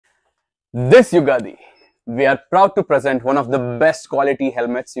This Ugadi, we are proud to present one of the best quality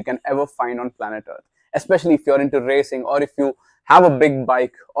helmets you can ever find on planet Earth. Especially if you're into racing, or if you have a big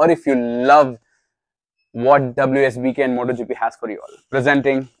bike, or if you love what WSBK and MotoGP has for you all.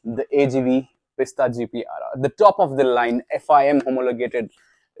 Presenting the AGV Pista GP RR, the top of the line FIM homologated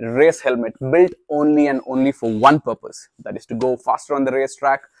race helmet built only and only for one purpose, that is to go faster on the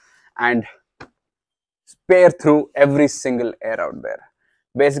racetrack and spare through every single air out there.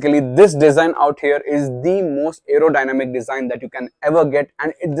 Basically, this design out here is the most aerodynamic design that you can ever get,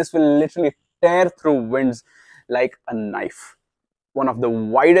 and this will literally tear through winds like a knife. One of the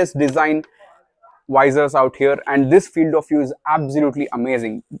widest design visors out here, and this field of view is absolutely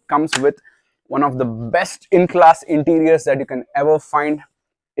amazing. It comes with one of the best in-class interiors that you can ever find.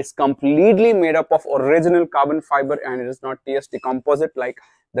 It's completely made up of original carbon fiber, and it is not TST composite like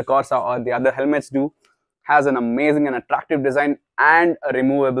the Corsa or the other helmets do. Has an amazing and attractive design and a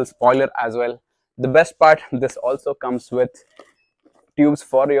removable spoiler as well. The best part, this also comes with tubes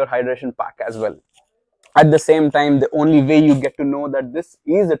for your hydration pack as well. At the same time, the only way you get to know that this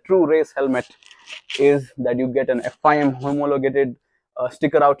is a true race helmet is that you get an FIM homologated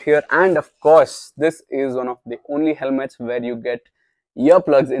sticker out here, and of course this is one of the only helmets where you get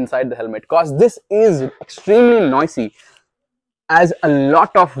earplugs inside the helmet, because this is extremely noisy, as a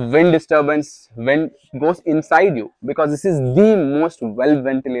lot of wind disturbance when goes inside you, because this is the most well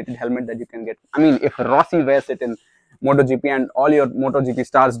ventilated helmet that you can get. I mean, if Rossi wears it in MotoGP and all your MotoGP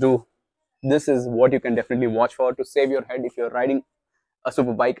stars do, this is what you can definitely watch for to save your head if you're riding a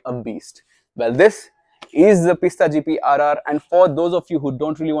super bike, a beast. Well, this is the Pista GP RR, and for those of you who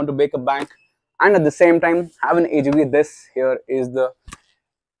don't really want to break a bank and at the same time have an AGV, this here is the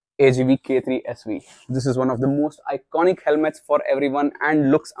AGV K3 SV. This is one of the most iconic helmets for everyone and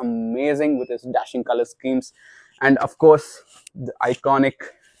looks amazing with its dashing color schemes, and of course the iconic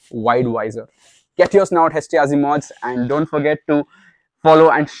wide visor. Get yours now at HTRZ Mods, and don't forget to follow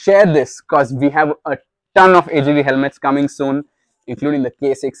and share this, because we have a ton of AGV helmets coming soon, including the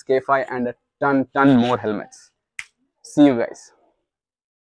K6, K5 and a ton more helmets. See you guys.